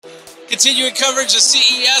Continuing coverage of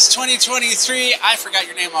CES 2023. I forgot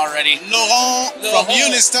your name already. Laurent from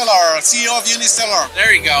Unistellar, CEO of Unistellar.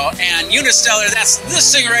 There you go. And Unistellar, that's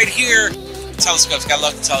this thing right here. Telescopes, gotta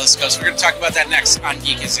love the telescopes. We're gonna talk about that next on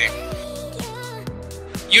Geekisy.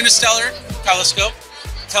 Unistellar telescope.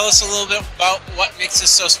 Tell us a little bit about what makes this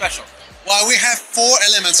so special. Well, we have 4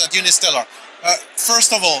 elements at Unistellar.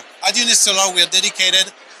 First of all, at Unistellar, we are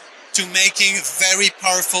dedicated to making very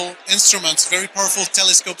powerful instruments, very powerful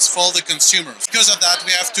telescopes for the consumers. Because of that,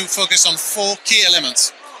 we have to focus on 4 key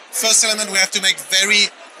elements. First element, we have to make very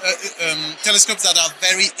telescopes that are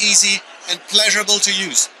very easy and pleasurable to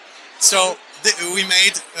use. So this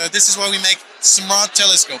is why we make smart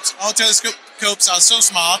telescopes. Our telescopes are so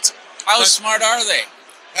smart. How smart are they?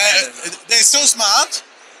 They're so smart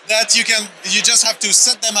that you just have to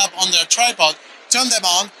set them up on their tripod, turn them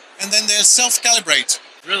on, and then they'll self-calibrate.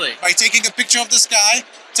 Really? By taking a picture of the sky,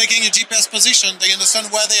 taking a GPS position, they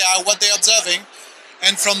understand where they are, what they're observing,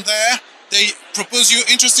 and from there, they propose you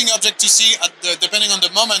interesting object to see depending on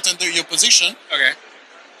the moment and your position. Okay.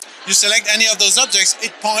 You select any of those objects,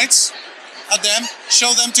 it points at them,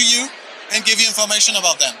 show them to you, and give you information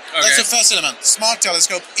about them. Okay. That's the first element. Smart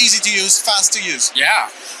telescope, easy to use, fast to use. Yeah.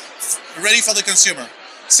 Ready for the consumer.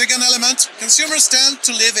 Second element, consumers tend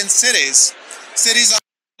to live in cities. Cities are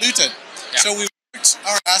polluted. Yeah. So we worked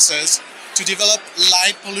our asses to develop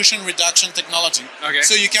light pollution reduction technology. Okay.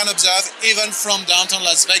 So you can observe even from downtown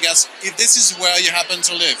Las Vegas if this is where you happen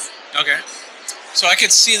to live. Okay. So I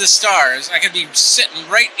could see the stars. I could be sitting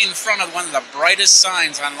right in front of one of the brightest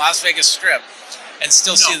signs on Las Vegas Strip and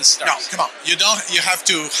still see the stars. No, come on. You have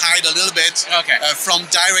to hide a little bit from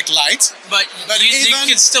direct light. But you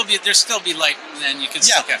can still be, there'll still be light, and then you can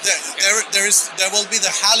still get it. There will be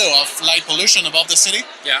the halo of light pollution above the city.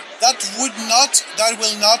 Yeah. That will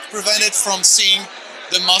not prevent it from seeing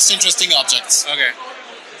the most interesting objects. Okay.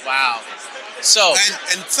 Wow. So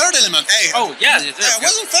and third element. Hey. Oh yeah. I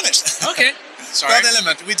wasn't finished. Okay. Sorry. Third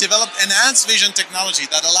element. We developed enhanced vision technology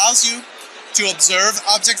that allows you to observe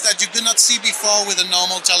objects that you could not see before with a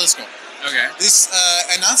normal telescope. Okay. This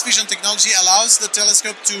enhanced vision technology allows the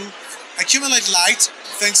telescope to accumulate light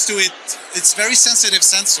thanks to its very sensitive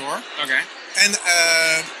sensor. Okay. And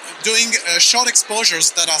doing short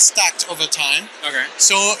exposures that are stacked over time. Okay.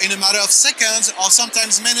 So in a matter of seconds or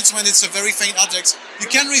sometimes minutes when it's a very faint object, you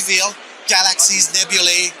can reveal galaxies,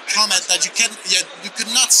 nebulae, comets that you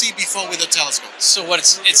could not see before with a telescope. So what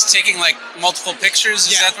it's taking like multiple pictures?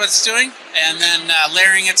 Is that what it's doing? And then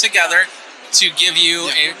layering it together to give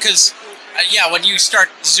you because when you start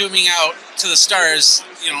zooming out to the stars,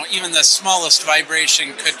 even the smallest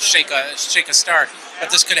vibration could shake a star,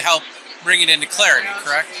 but this could help bring it into clarity.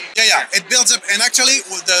 Correct? Yeah. It builds up, and actually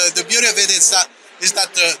the beauty of it is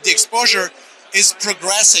that the exposure is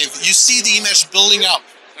progressive. You see the image building up.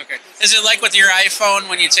 Okay. Is it like with your iPhone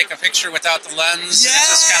when you take a picture without the lens and it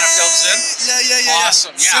just kind of fills in? Yeah.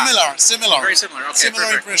 Awesome. Yeah. Similar. Very similar. Okay. Similar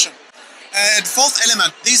perfect. impression. And fourth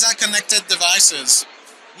element, these are connected devices.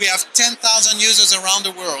 We have 10,000 users around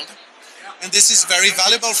the world, and this is very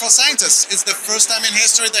valuable for scientists. It's the first time in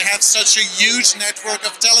history they have such a huge network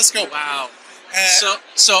of telescopes. Wow.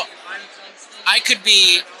 So I could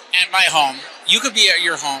be at my home. You could be at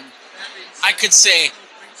your home. I could say,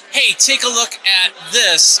 hey, take a look at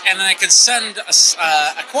this, and then I could send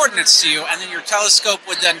a coordinates to you, and then your telescope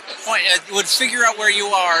would then would figure out where you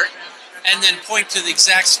are, and then point to the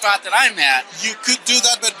exact spot that I'm at. You could do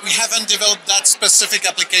that, but we haven't developed that specific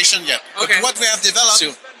application yet. Okay. But what we have developed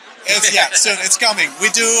soon. Soon it's coming.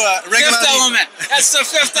 We do regularly. Fifth element. That's the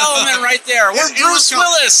fifth element right there. We're Bruce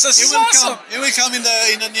Willis. This is awesome. It will come in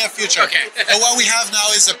the near future. Okay. And what we have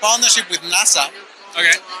now is a partnership with NASA.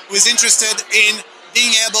 Okay. Who is interested in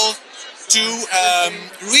being able to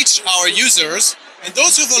reach our users, and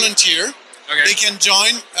those who volunteer, they can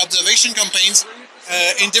join observation campaigns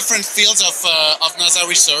in different fields of NASA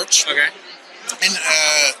research. Okay. And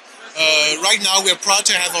right now we're proud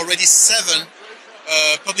to have already 7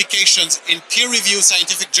 publications in peer-reviewed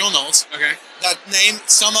scientific journals that name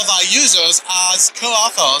some of our users as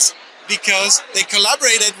co-authors because they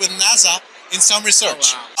collaborated with NASA in some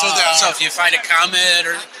research. Oh, wow. So if you find a comet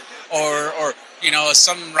or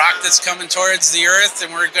some rock that's coming towards the Earth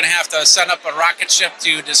and we're going to have to send up a rocket ship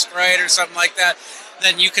to destroy it or something like that,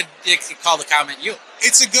 then you could call the comet you.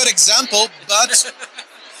 It's a good example, but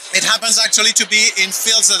it happens actually to be in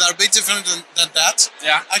fields that are a bit different than that.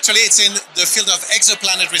 Yeah. Actually, it's in the field of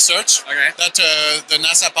exoplanet research that the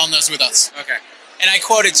NASA partners with us. Okay. And I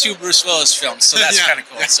quoted 2 Bruce Willis films, so that's kind of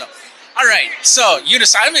cool. Yeah. So, all right. So,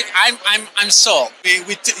 Eunice, I'm sold.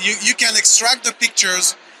 You can extract the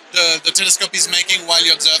pictures the telescope is making while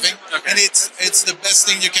you're observing, Okay. and it's the best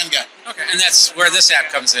thing you can get. Okay, and that's where this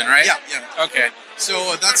app comes in, right? Yeah. Okay.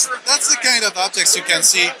 So that's the kind of objects you can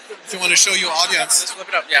see if you want to show your audience. Let's flip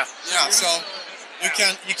it up. Yeah. Yeah, so you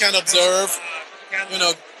can observe,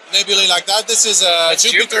 nebulae like that. This is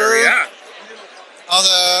Jupiter. Yeah. All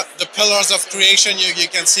the pillars of creation you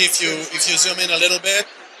can see if you zoom in a little bit.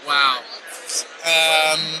 Wow.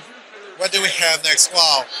 What do we have next?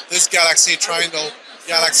 Wow, this galaxy, triangle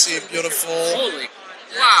galaxy, beautiful. Holy.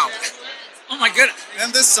 Wow. Oh my goodness.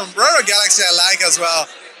 And this sombrero galaxy I like as well.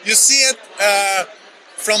 You see it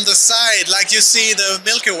from the side, like you see the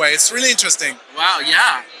Milky Way. It's really interesting. Wow.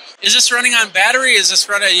 Yeah. Is this running on battery? Is this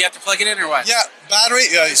running? You have to plug it in or what? Yeah, battery.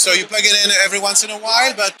 So you plug it in every once in a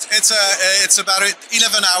while, but it's a battery,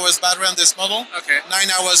 11 hours battery on this model. Okay.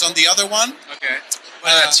 9 hours on the other one. Okay.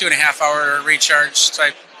 2.5 hour recharge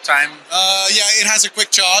type time. Yeah, it has a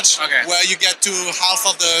quick charge. Okay. Where you get to half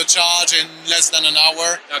of the charge in less than an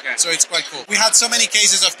hour. Okay. So it's quite cool. We had so many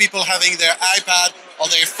cases of people having their iPad or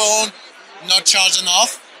their phone not charged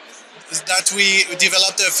enough that we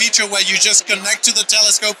developed a feature where you just connect to the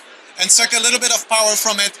telescope and suck a little bit of power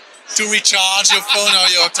from it to recharge your phone or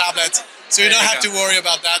your tablet. So you don't have to worry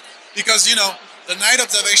about that, because the night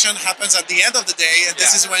observation happens at the end of the day, and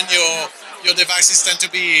this is when your devices tend to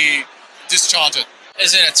be discharged.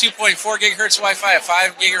 Is it a 2.4 gigahertz Wi-Fi, a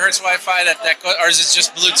 5 gigahertz Wi-Fi that goes, or is it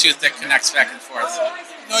just Bluetooth that connects back and forth?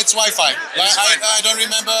 No, it's Wi-Fi. I don't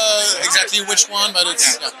remember exactly which one, but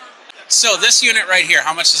it's. Yeah. So this unit right here,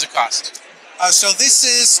 how much does it cost? So this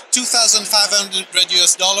is $2,500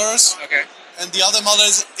 US, Okay. and the other model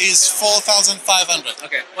is 4,500.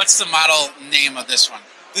 Okay. What's the model name of this one?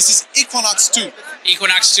 This is Equinox 2,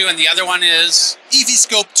 Equinox 2, and the other one is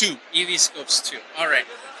EV-Scope 2. EV Scopes 2. All right.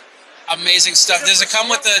 Amazing stuff. Does it come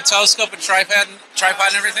with the telescope and tripod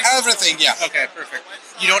and everything? Everything, yeah. Okay, perfect.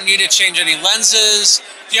 You don't need to change any lenses.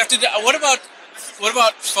 Do you have to? What about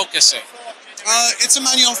focusing? It's a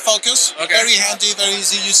manual focus. Okay. Very handy, very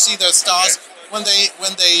easy. You see the stars when they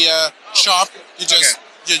sharp. You just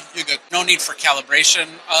you're good. No need for calibration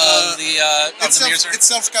of the mirrors. It's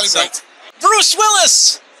self-calibrate. Bruce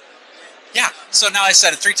Willis. Yeah. So now I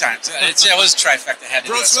said it 3 times. It was a trifecta. Had to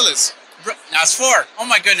do Bruce it. Willis. Now it's 4. Oh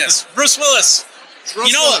my goodness. Bruce Willis.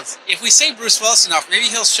 Bruce Willis. If we say Bruce Willis enough, maybe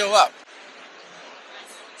he'll show up.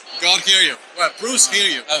 God hear you. Well, Bruce hear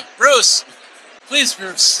you. Bruce. Please,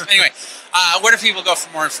 Bruce. Anyway, where do people go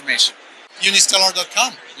for more information?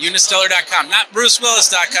 Unistellar.com. Unistellar.com. Not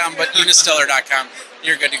BruceWillis.com, but Unistellar.com.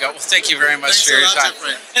 You're good to go. Well, thank you very much for your time.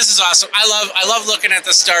 This is awesome. I love looking at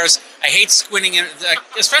the stars. I hate squinting in,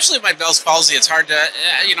 especially with my Bell's palsy. It's hard to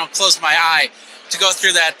close my eye to go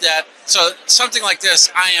through that. So something like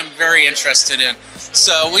this, I am very interested in.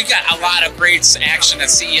 So we got a lot of great action at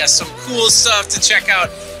CES. Some cool stuff to check out,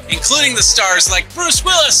 including the stars like Bruce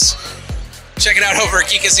Willis. Check it out over at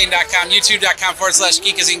geekazine.com,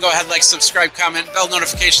 youtube.com/geekazine. Go ahead, like, subscribe, comment, bell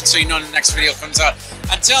notification so you know when the next video comes out.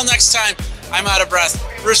 Until next time, I'm out of breath.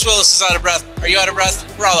 Bruce Willis is out of breath. Are you out of breath?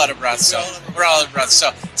 We're all out of breath. So we're all out of breath.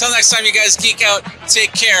 So until next time, you guys geek out,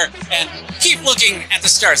 take care, and keep looking at the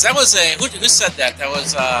stars. That was who said that? That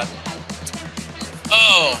was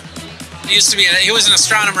he used to be. He was an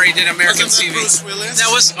astronomer. He did American TV. Bruce Willis?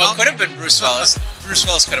 That was could have been Bruce Willis. Bruce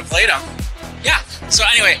Willis could have played him. Yeah. So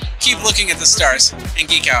anyway, keep looking at the stars and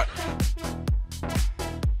geek out.